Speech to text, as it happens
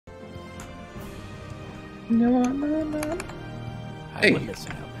No, no, no. Hey.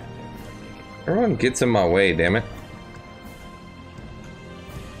 Everyone gets in my way, damn it.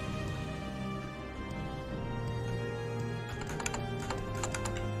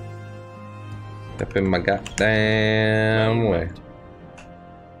 Step in my goddamn way.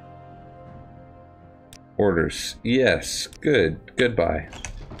 Orders. Yes. Good. Goodbye.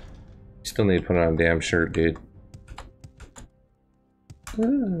 Still need to put on a damn shirt, dude.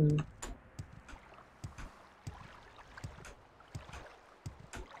 Ooh.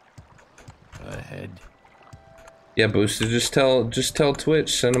 Ahead. Yeah, Booster, just tell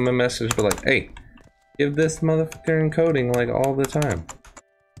Twitch, send them a message, be like, hey, give this motherfucker encoding like all the time.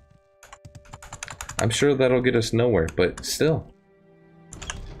 I'm sure that'll get us nowhere, but still.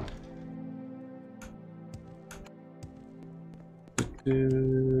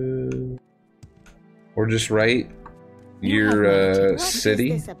 Or just write your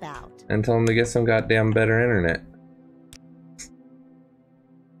city and tell them to get some goddamn better internet.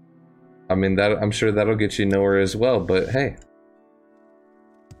 I mean, that I'm sure that'll get you nowhere as well, but hey.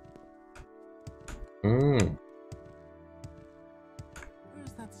 Where's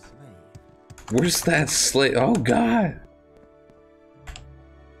that slave? Where's that slave? Oh god.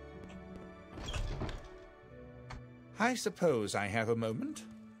 I suppose I have a moment.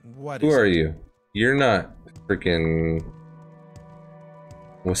 What Who is are it? you? You're not freaking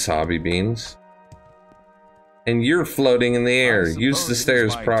wasabi beans. And you're floating in the air. Use the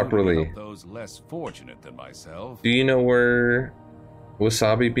stairs properly. Those less fortunate than myself. Do you know where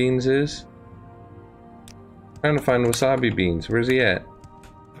wasabi beans is? Trying to find wasabi beans. Where's he at?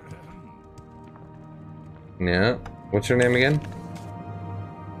 Yeah. What's her name again?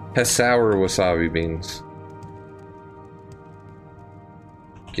 Sour wasabi beans.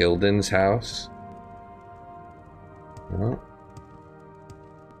 Gildan's house. No.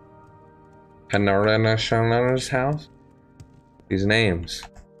 Hanarana's house. These names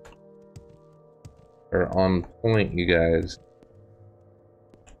are on point, you guys.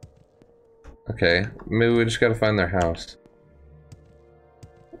 Okay, maybe we just gotta find their house.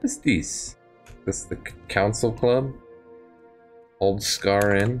 What is this? This the council club? Old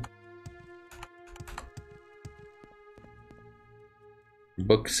Scar Inn?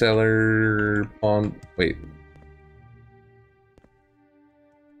 Bookseller on wait.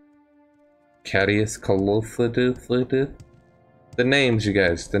 Cadius Colophlidith? The names, you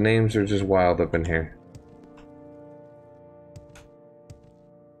guys. The names are just wild up in here.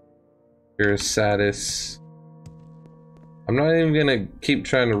 Irasatis. I'm not even gonna keep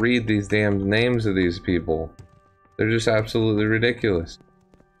trying to read these damn names of these people. They're just absolutely ridiculous.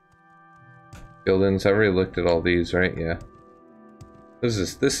 Gildan's, I've already looked at all these, right? Yeah. This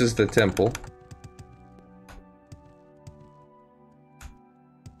is the temple.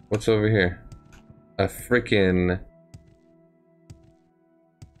 What's over here? A freaking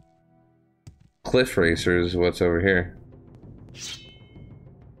cliff racer is what's over here.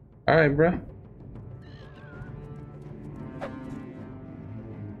 Alright, bro.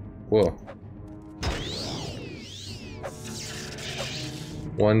 Whoa.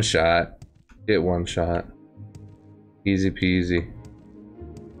 One shot. Get one shot. Easy peasy.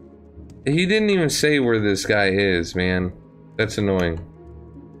 He didn't even say where this guy is, man. That's annoying.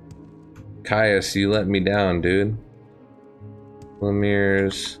 Caius, you let me down, dude.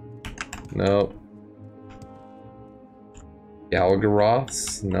 Lemire's. Nope.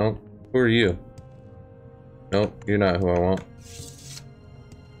 Galgaroths? Nope. Who are you? Nope, you're not who I want.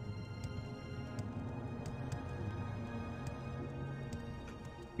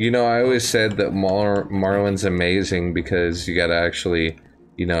 You know, I always said that Morrowind's amazing because you gotta actually,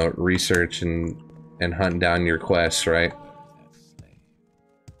 you know, research and hunt down your quests, right?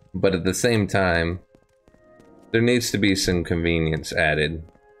 But at the same time, there needs to be some convenience added.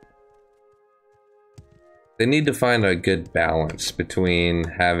 They need to find a good balance between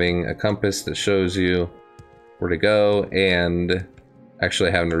having a compass that shows you where to go and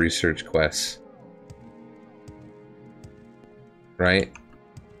actually having to research quests. Right?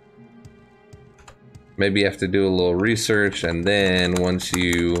 Maybe you have to do a little research, and then once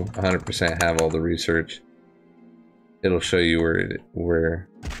you 100% have all the research, it'll show you where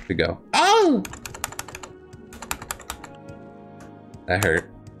to go. Oh! That hurt.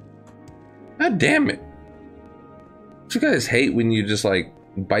 God damn it. Don't you guys hate when you just like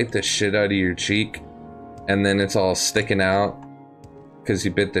bite the shit out of your cheek and then it's all sticking out because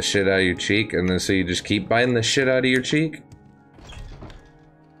you bit the shit out of your cheek, and then so you just keep biting the shit out of your cheek?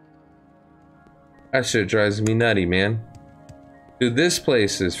 That shit drives me nutty, man. Dude, this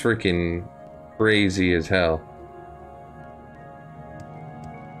place is freaking crazy as hell.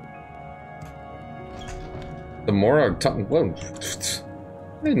 The Morog Tong. Whoa.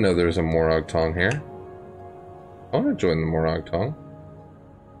 I didn't know there was a Morog Tong here. I want to join the Morog Tong.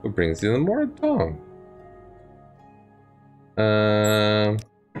 What brings you to the Morog Tong?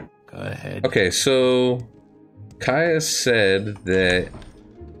 Go ahead. Okay, so Kaya said that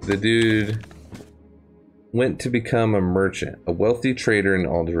the dude went to become a merchant, a wealthy trader in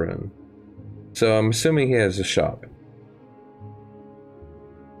Alderaan. So I'm assuming he has a shop.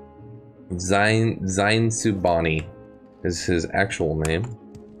 Zain Subani is his actual name,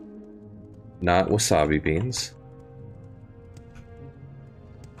 not wasabi beans.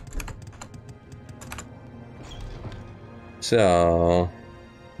 So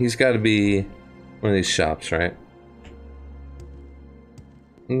he's got to be one of these shops, right?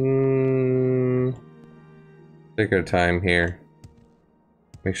 Take our time here.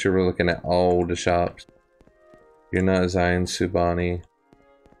 Make sure we're looking at all the shops. You're not Zain Subani.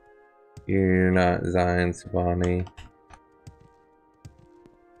 You're not Zain Subani.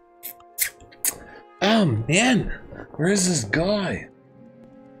 Oh man, where is this guy?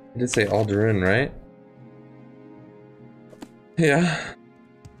 I did say Alderaan, right? Yeah.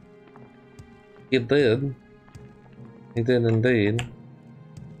 He did. He did indeed.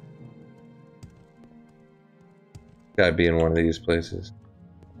 Gotta be in one of these places.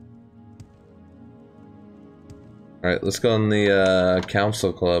 Alright, let's go in the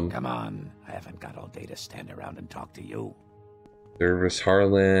council club. Come on. I haven't got all day to stand around and talk to you. Service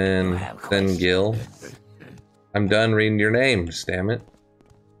Harlan, then Gil. I'm done reading your names, damn it.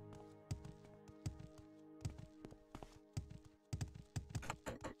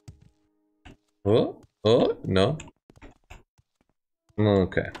 Oh, no.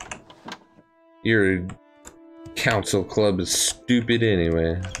 Okay. Your council club is stupid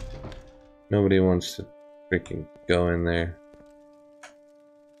anyway. Nobody wants to freaking go in there.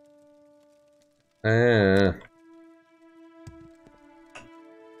 Go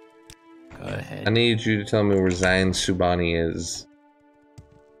ahead. I need you to tell me where Zain Subani is.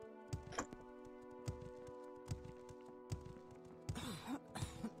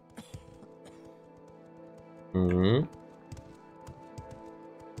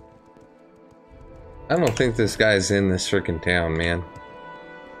 I don't think this guy's in this freaking town, man.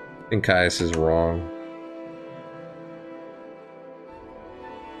 I think Caius is wrong.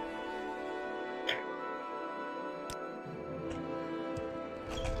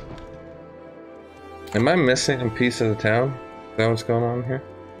 Am I missing a piece of the town? Is that what's going on here?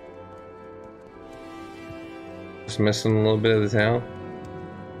 Just missing a little bit of the town?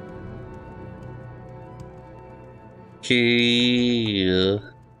 Key.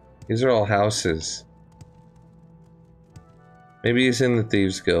 These are all houses. Maybe he's in the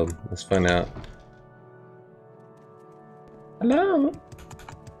Thieves Guild. Let's find out. Hello?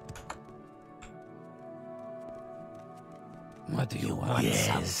 What do you want?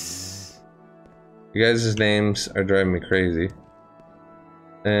 Yes. You guys' names are driving me crazy.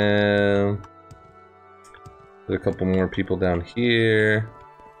 There's a couple more people down here.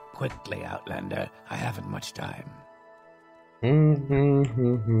 Quickly, Outlander. I haven't much time.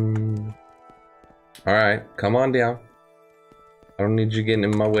 Alright, come on down. I don't need you getting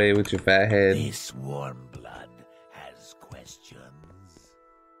in my way with your fat head. This warm blood has questions.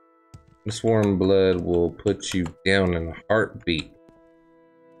 This warm blood will put you down in a heartbeat.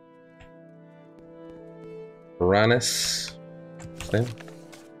 Uranus.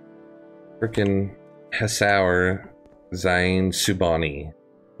 Frickin' Hassauer Zain Subani.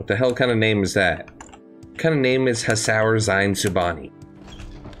 What the hell kind of name is that? What kind of name is Hassauer Zain Subani?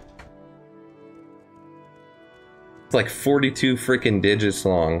 It's like 42 freaking digits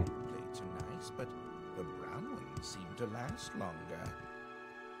long. Plates are nice, but the brown ones seem to last longer.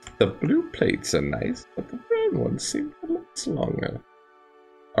 The blue plates are nice, but the brown ones seem to last longer.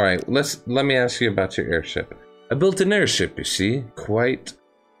 Alright, let me ask you about your airship. I built an airship, you see. Quite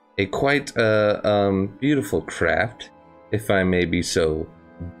beautiful craft, if I may be so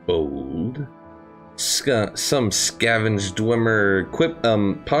bold. Some scavenged Dwemer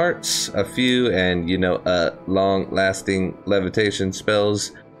parts, a few, and long-lasting levitation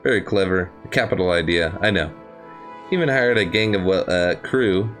spells. Very clever, a capital idea, I know. Even hired a gang of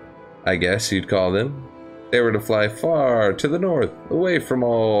crew, I guess you'd call them. They were to fly far to the north, away from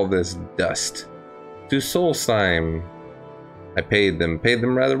all this dust, to Solstheim. I paid them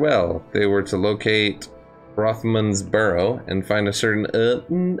rather well. They were to locate Hrothmund's Burrow and find a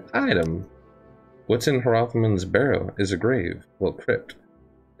certain item. What's in Hrothmund's Barrow is a grave, well, crypt.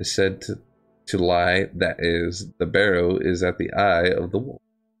 Is said to lie, that is, the barrow is at the eye of the wolf.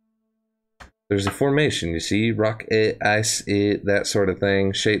 There's a formation, you see, rock, ice, that sort of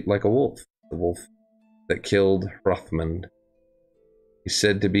thing, shaped like a wolf. The that killed Hrothmund. He's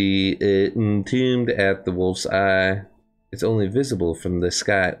said to be entombed at the Wolf's Eye. It's only visible from the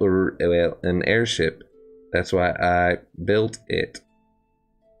sky or an airship. That's why I built it.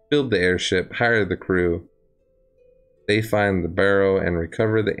 Build the airship, hire the crew. They find the barrow and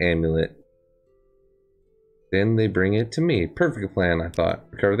recover the amulet. Then they bring it to me. Perfect plan, I thought.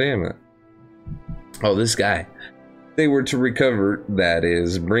 Recover the amulet. Oh, this guy. They were to recover, that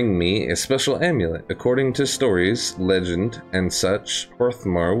is, bring me a special amulet. According to stories, legend, and such,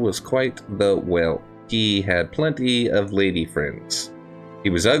 Hrothmar was quite the, well, he had plenty of lady friends. He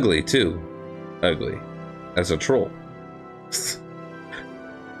was ugly, too. Ugly. As a troll.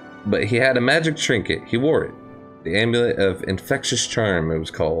 But he had a magic trinket. He wore it. The amulet of infectious charm, it was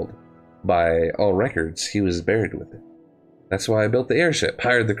called. By all records, he was buried with it. That's why I built the airship,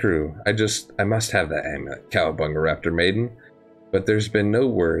 hired the crew. I must have that amulet, Cowabunga Raptor Maiden. But there's been no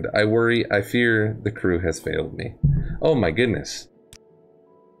word. I fear the crew has failed me. Oh my goodness.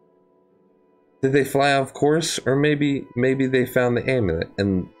 Did they fly off course? Or maybe they found the amulet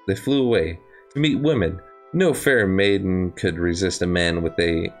and they flew away to meet women. No fair maiden could resist a man with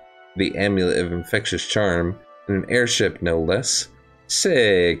the amulet of infectious charm and an airship, no less.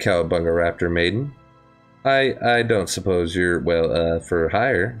 Say, Cowabunga Raptor Maiden, I don't suppose you're, well, for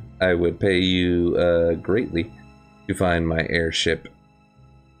hire. I would pay you, greatly to find my airship.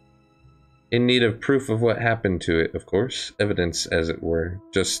 In need of proof of what happened to it, of course. Evidence, as it were.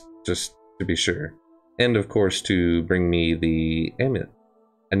 Just to be sure. And, of course, to bring me the amulet.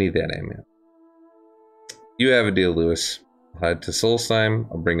 I need that amulet. You have a deal, Lewis. I'll head to Solstheim.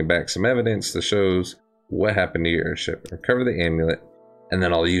 I'll bring back some evidence that shows what happened to your airship. Recover the amulet. And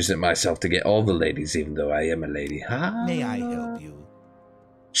then I'll use it myself to get all the ladies, even though I am a lady. May I help you?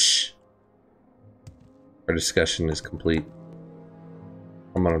 Shh. Our discussion is complete.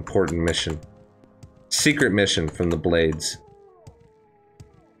 I'm on an important mission. Secret mission from the Blades.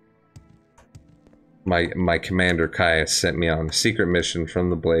 My commander Caius sent me on a secret mission from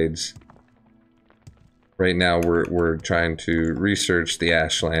the Blades. Right now we're trying to research the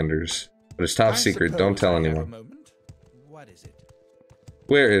Ashlanders. But it's top secret, don't tell anyone. What is it?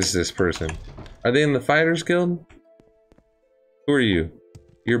 Where is this person? Are they in the Fighters Guild? Who are you?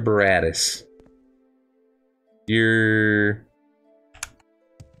 You're Baratus. You're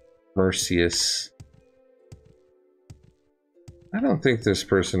Mercius. I don't think this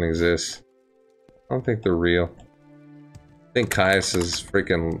person exists. I don't think they're real. I think Caius is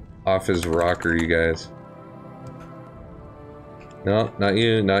freaking off his rocker, you guys. No, not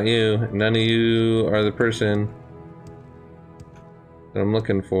you, not you. None of you are the person that I'm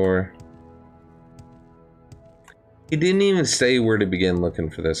looking for. He didn't even say where to begin looking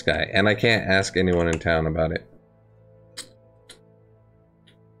for this guy, and I can't ask anyone in town about it.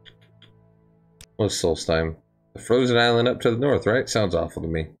 What's Solstheim? The frozen island up to the north, right? Sounds awful to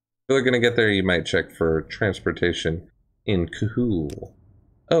me. If you're gonna get there, you might check for transportation in Cahul.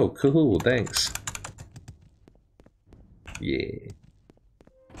 Oh, Cahul, thanks. Yeah.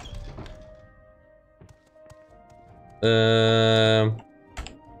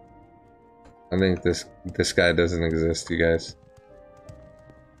 I think this guy doesn't exist, you guys.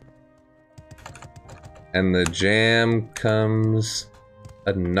 And the jam comes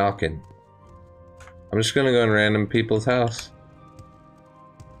a knocking. I'm just gonna go in random people's house.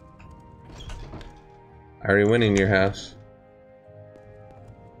 I already went in your house.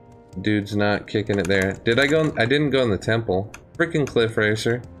 Dude's not kicking it there. Did I go? I didn't go in the temple. Freaking Cliff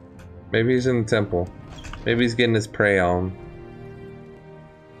Racer. Maybe he's in the temple. Maybe he's getting his prey on.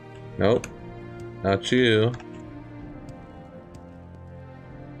 Nope. Not you.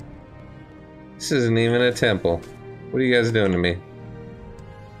 This isn't even a temple. What are you guys doing to me?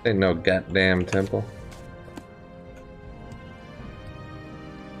 Ain't no goddamn temple.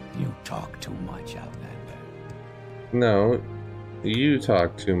 You talk too much, Outlander. No, you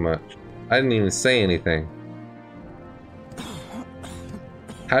talk too much. I didn't even say anything.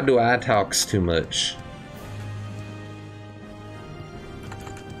 How do I talks too much?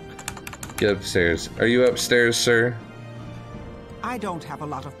 Get upstairs. Are you upstairs, sir? I don't have a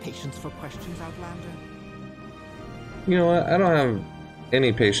lot of patience for questions, Outlander. You know what? I don't have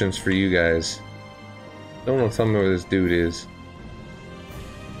any patience for you guys. Don't want to tell me where this dude is.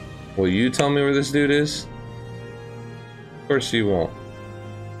 Will you tell me where this dude is? Of course you won't.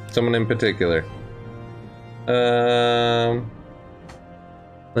 Someone in particular.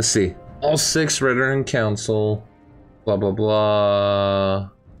 Let's see. All 6 Veteran Council. Blah blah blah.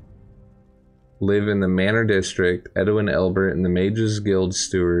 Live in the Manor District. Edwin Elbert and the Mages Guild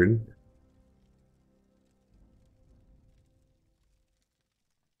Steward.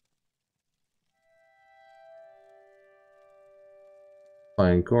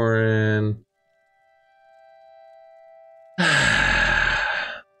 Fine Gorin.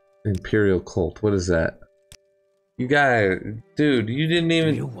 Imperial Cult. What is that? You guys, dude, you didn't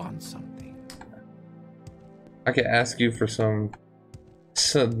even. Do you want something? I could ask you for someone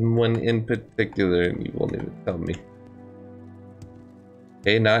in particular, and you won't even tell me.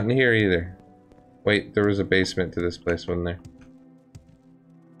 Hey, not in here either. Wait, there was a basement to this place, wasn't there?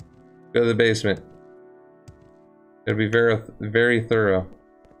 Go to the basement. It'll be very, very thorough.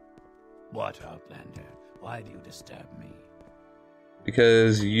 What, Outlander? Why do you disturb me?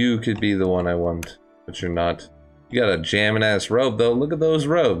 Because you could be the one I want, but you're not. You got a jamming ass robe though. Look at those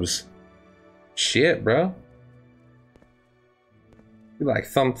robes. Shit, bro. You like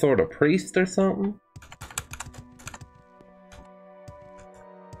some sort of priest or something?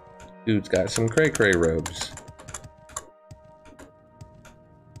 Dude's got some cray-cray robes.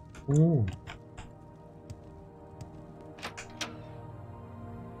 Ooh.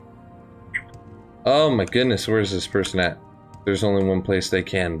 Oh my goodness, where's this person at? There's only one place they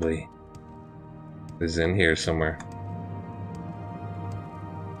can be. It's in here somewhere.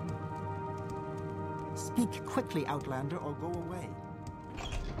 Speak quickly, Outlander, or go away.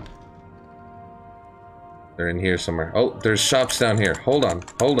 They're in here somewhere. Oh, there's shops down here. Hold on,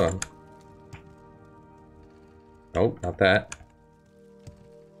 hold on. Nope, not that.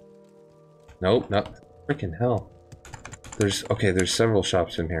 Nope, not freaking hell. There's several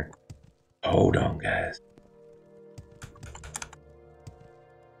shops in here. Hold on, guys.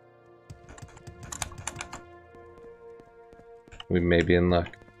 We may be in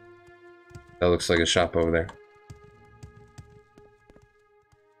luck. That looks like a shop over there.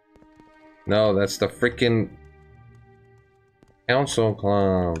 No, that's the freaking council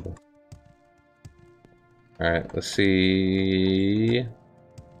club. Alright, let's see.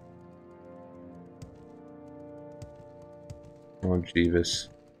 Oh, Jeeves.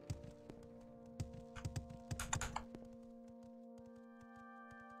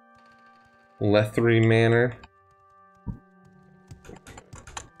 Lethry Manor.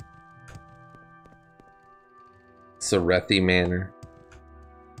 Sarethi Manor.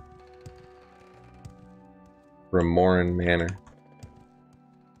 Remoran Manor.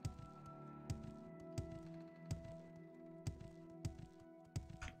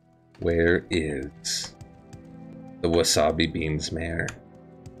 Where is the Wasabi Beans Manor?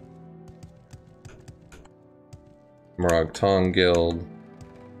 Morag Tong Guild.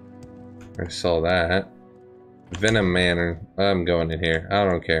 I saw that. Venom Manor. I'm going in here. I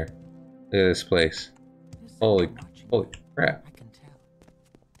don't care. Look at this place. Holy crap.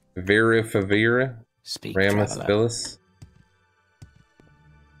 Vera Favira. Ramus Phyllis.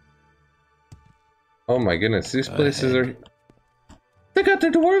 Oh my goodness, these places are... They got the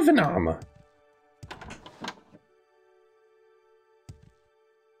dwarven armor!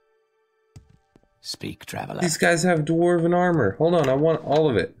 Speak, traveler. These guys have dwarven armor. Hold on, I want all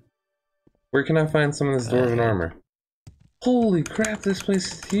of it. Where can I find some of this dwarven armor? Holy crap, this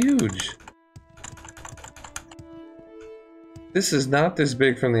place is huge! This is not this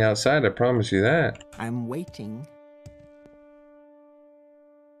big from the outside, I promise you that. I'm waiting.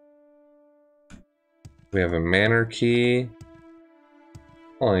 We have a manor key.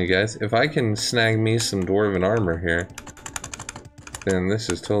 Hold on, you guys. If I can snag me some dwarven armor here, then this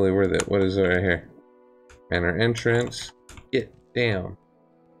is totally worth it. What is it right here? Manor entrance. Get down.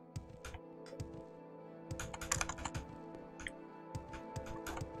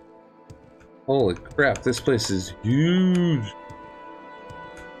 Holy crap, this place is huge.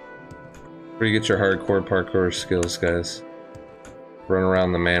 Where do you get your hardcore parkour skills, guys? Run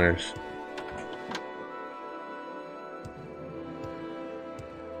around the manors.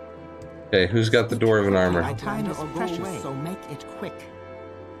 Okay, who's got the dwarven armor? My time is precious, so make it quick.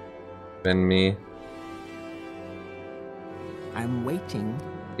 Ben me. I'm waiting.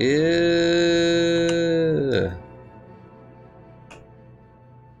 Ew.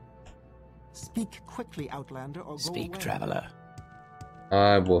 Speak quickly, Outlander, or go Speak, away. traveler.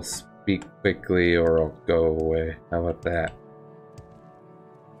 I will speak quickly or I'll go away. How about that?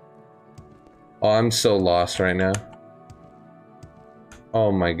 Oh, I'm so lost right now.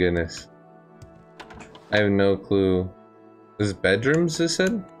 Oh my goodness. I have no clue. This bedrooms, this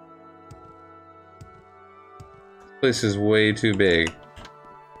said? This place is way too big.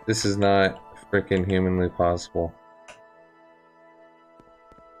 This is not freaking humanly possible.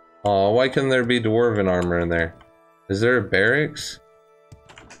 Oh, why couldn't there be dwarven armor in there? Is there a barracks?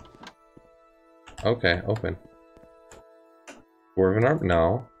 Okay, open. Dwarven armor?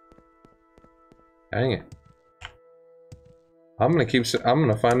 No. Dang it. I'm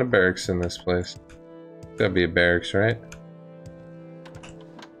gonna find a barracks in this place. Gotta be a barracks, right?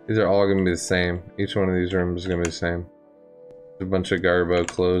 These are all gonna be the same. Each one of these rooms is gonna be the same. There's a bunch of Garbo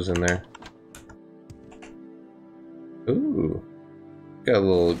clothes in there. Ooh. Got a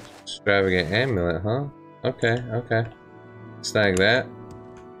little extravagant amulet, huh? Okay, okay. Snag that.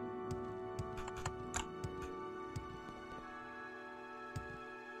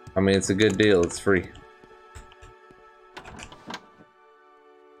 I mean, it's a good deal. It's free.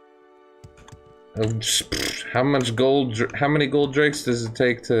 How much gold? How many gold drakes does it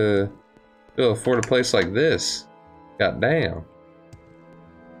take to afford a place like this? God damn.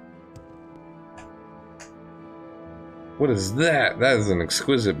 What is that? That is an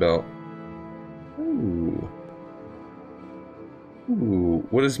exquisite belt. Ooh. Ooh.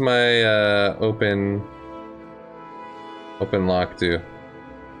 What does my open lock do?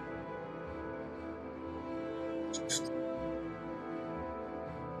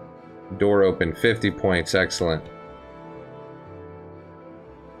 Door open, 50 points, excellent.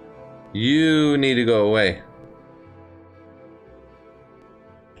 You need to go away.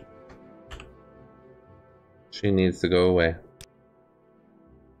 She needs to go away.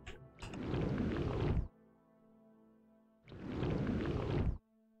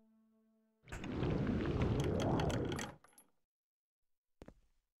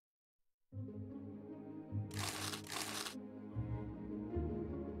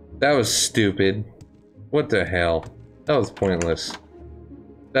 That was stupid. What the hell? That was pointless.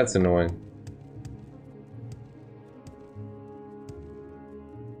 That's annoying.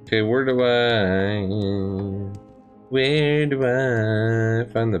 Okay, where do I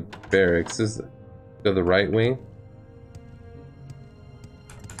find the barracks? Is it go the right wing?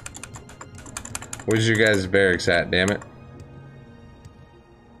 Where's your guys' barracks at, damn it?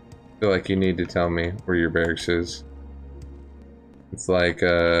 I feel like you need to tell me where your barracks is. It's like,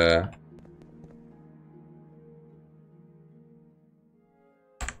 the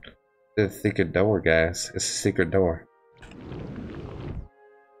secret door, guys. It's a secret door.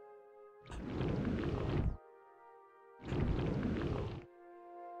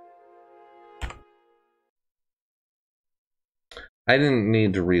 I didn't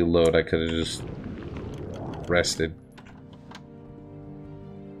need to reload. I could have just rested.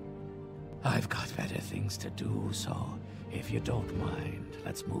 I've got better things to do, so if you don't mind,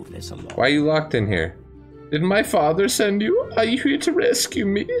 let's move this along. Why are you locked in here? Did my father send you? Are you here to rescue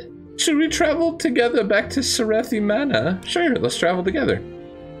me? Should we travel together back to Serethi Manor? Sure, let's travel together.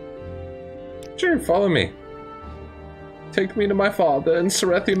 Sure, follow me. Take me to my father in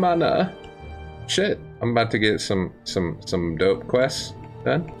Serethi Manor. Shit, I'm about to get some dope quests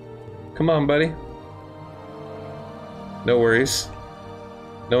done. Come on, buddy. No worries.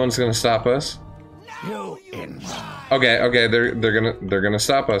 No one's gonna stop us. You in. Okay, they're gonna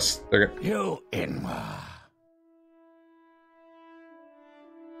stop us. You in.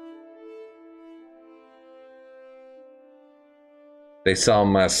 They saw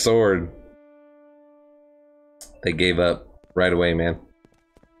my sword. They gave up right away, man.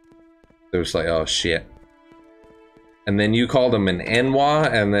 They was like, oh shit. And then you called them an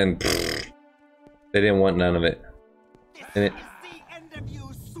Enwa, and then pfft, they didn't want none of it. And it.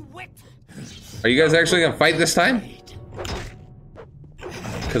 Are you guys actually gonna fight this time?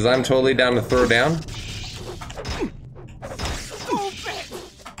 Because I'm totally down to throw down.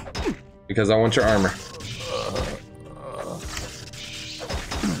 Because I want your armor.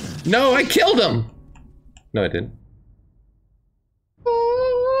 No, I killed him! No, I didn't.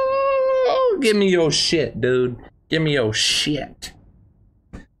 Oh, give me your shit, dude. Give me your shit.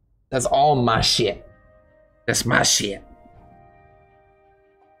 That's all my shit. That's my shit.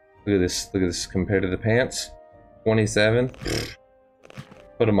 Look at this compared to the pants. 27.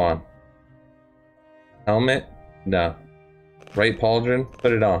 Put them on. Helmet? No. Right pauldron?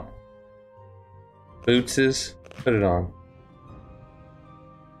 Put it on. Bootses? Put it on.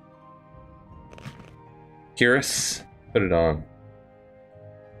 Cuirass? Put it on.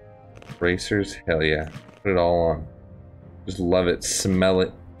 Bracers? Hell yeah. Put it all on. Just love it. Smell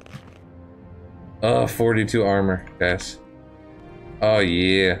it. Oh, 42 armor, guys. Oh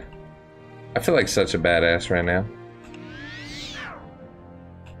yeah. I feel like such a badass right now.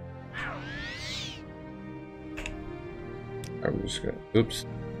 I'm just gonna, oops.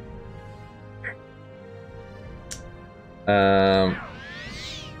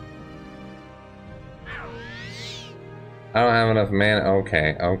 I don't have enough mana.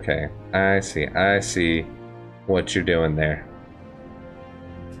 Okay, okay. I see what you're doing there.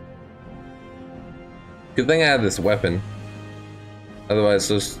 Good thing I had this weapon. Otherwise,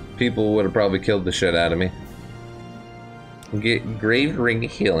 those people would have probably killed the shit out of me. Get Grave Ring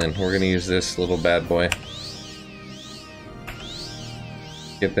Healing. We're gonna use this little bad boy.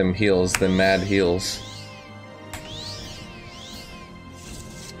 Get them heals, them mad heals.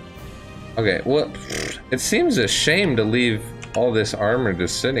 Okay, well, it seems a shame to leave all this armor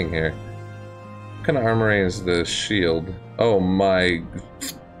just sitting here. What kind of armor is the shield? Oh my...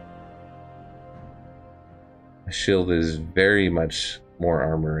 My shield is very much more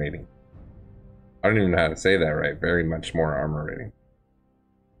armor rating. I don't even know how to say that right. Very much more armor rating.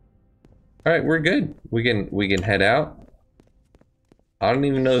 Alright, we're good. We can head out. I don't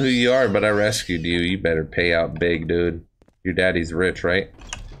even know who you are, but I rescued you. You better pay out big, dude. Your daddy's rich, right?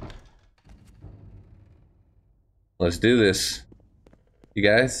 Let's do this. You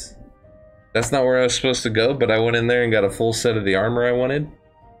guys? That's not where I was supposed to go, but I went in there and got a full set of the armor I wanted.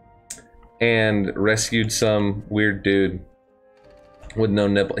 And rescued some weird dude with no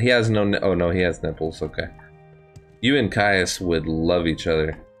nipple. He has no oh no, he has nipples, okay. You and Caius would love each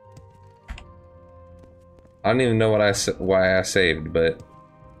other. I don't even know why I saved, but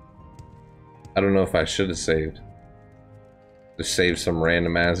I don't know if I should have saved. Just save some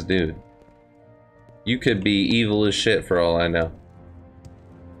random ass dude. You could be evil as shit for all I know.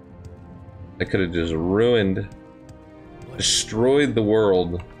 I could have just ruined, destroyed the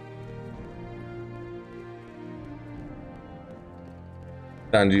world.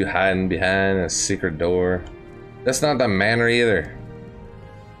 Found you hiding behind a secret door. That's not the manor either.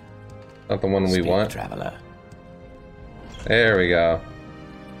 Not the one we want. Traveler. There we go.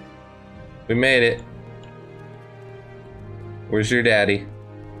 We made it. Where's your daddy?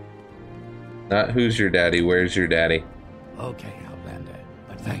 Not who's your daddy, where's your daddy? Okay, Outlander,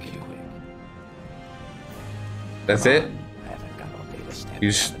 but thank you. That's it? I haven't got all day to stand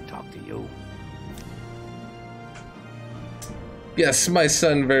You and talk to you. Yes, my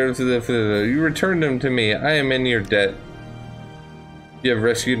son, you returned him to me. I am in your debt. You have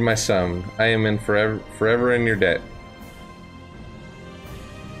rescued my son. I am in forever in your debt.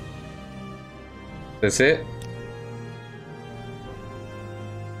 That's it?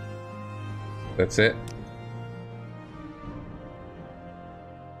 That's it?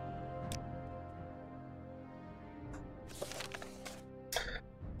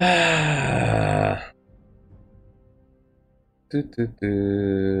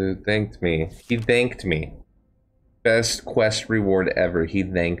 Thanked me. He thanked me. Best quest reward ever. He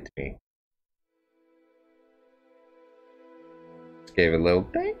thanked me. Just gave a little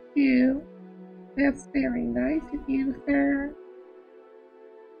thank you. That's very nice of you, sir.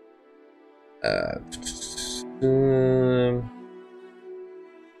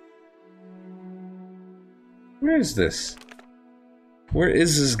 Where is this? Where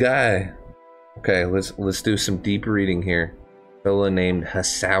is this guy? Okay, let's do some deep reading here. Fella named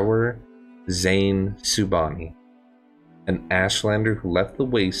Hassauer Zane Subani, an Ashlander who left the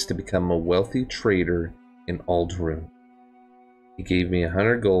Waste to become a wealthy trader in Ald'ruhn. He gave me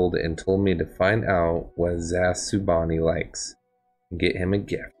 100 gold and told me to find out what Zaz Subani likes and get him a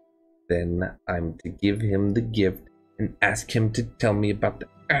gift. Then I'm to give him the gift and ask him to tell me about the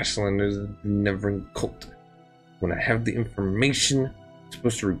Ashlanders of the Neverend cult. When I have the information, I'm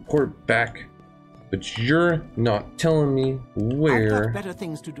supposed to report back. But you're not telling me where I've got better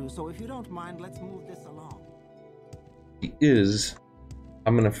things to do, so if you don't mind, let's move this along. he is.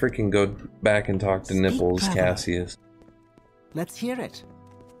 I'm gonna freaking go back and talk to Nipples, Traveler. Cassius. Let's hear it.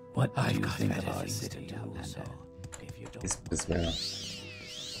 What do you think of our city, Outlander? If you don't He's pissed me off.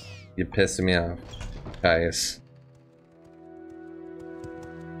 You're pissing me off, Caius.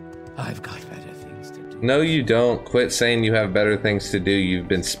 I've got better things to do. No, you don't. Quit saying you have better things to do. You've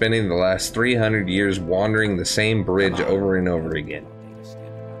been spending the last 300 years wandering the same bridge over and over again.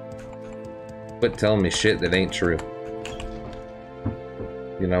 Quit telling me shit that ain't true.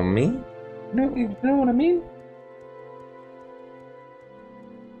 You know me? You know what I mean?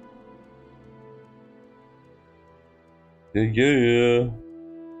 Yeah.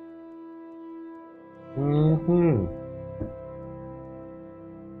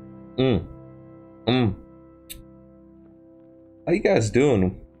 How you guys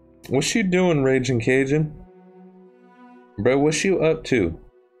doing? What's you doing, Raging Cajun? Bro, what's you up to?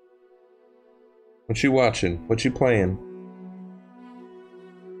 What you watching? What you playing?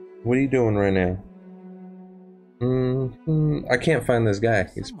 What are you doing right now? I can't find this guy.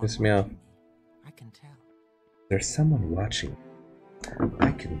 He's pissed me off. I can tell. There's someone watching.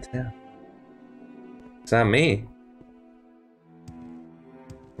 I can tell. It's not me.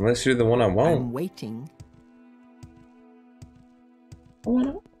 Unless you're the one I want. I'm waiting. I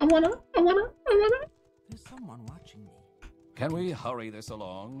wanna. There's someone watching me. Can we hurry this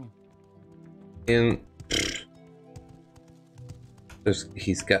along?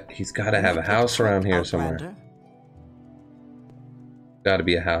 He's got to have a house around here somewhere. Outlander? Gotta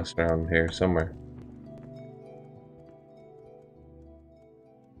be a house around here somewhere.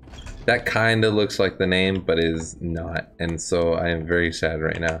 That kinda looks like the name, but is not. And so I am very sad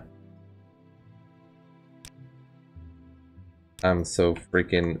right now. I'm so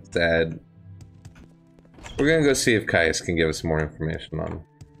freaking sad. We're gonna go see if Caius can give us more information on him.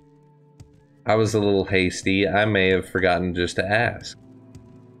 I was a little hasty. I may have forgotten just to ask.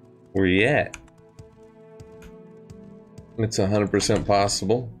 Where you at? It's 100%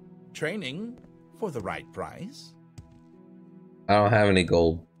 possible. Training for the right price. I don't have any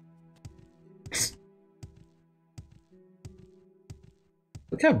gold.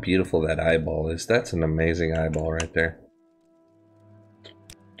 Look how beautiful that eyeball is. That's an amazing eyeball right there.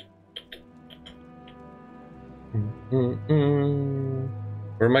 Where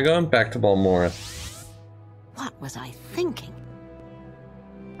am I going? Back to Balmora. What was I thinking?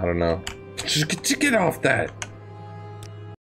 I don't know. Just get off that.